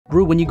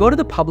Rue, when you go to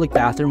the public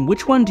bathroom,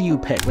 which one do you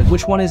pick? Like,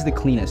 which one is the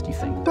cleanest, you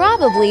think?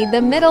 Probably the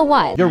middle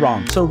one. You're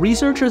wrong. So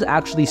researchers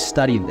actually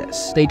studied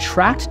this. They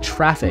tracked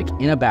traffic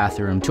in a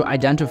bathroom to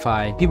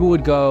identify people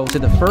would go to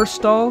the first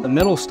stall, the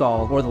middle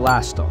stall, or the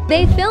last stall.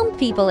 They filmed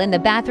people in the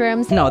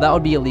bathrooms. No, that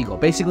would be illegal.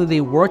 Basically,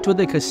 they worked with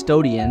a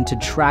custodian to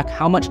track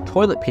how much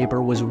toilet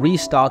paper was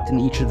restocked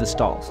in each of the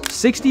stalls.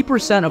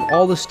 60% of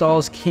all the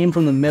stalls came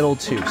from the middle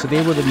too, so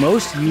they were the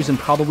most used and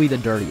probably the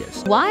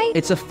dirtiest. Why?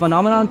 It's a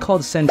phenomenon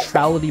called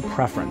centrality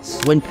preference.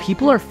 When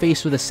people are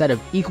faced with a set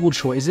of equal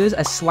choices,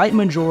 a slight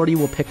majority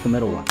will pick the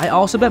middle one. I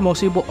also bet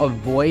most people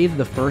avoid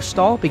the first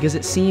stall because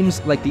it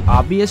seems like the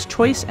obvious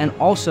choice and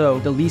also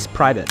the least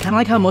private. Kind of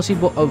like how most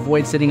people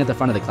avoid sitting at the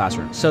front of the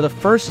classroom. So the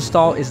first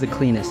stall is the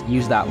cleanest.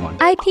 Use that one.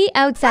 I pee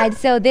outside,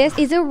 so this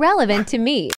is irrelevant to me.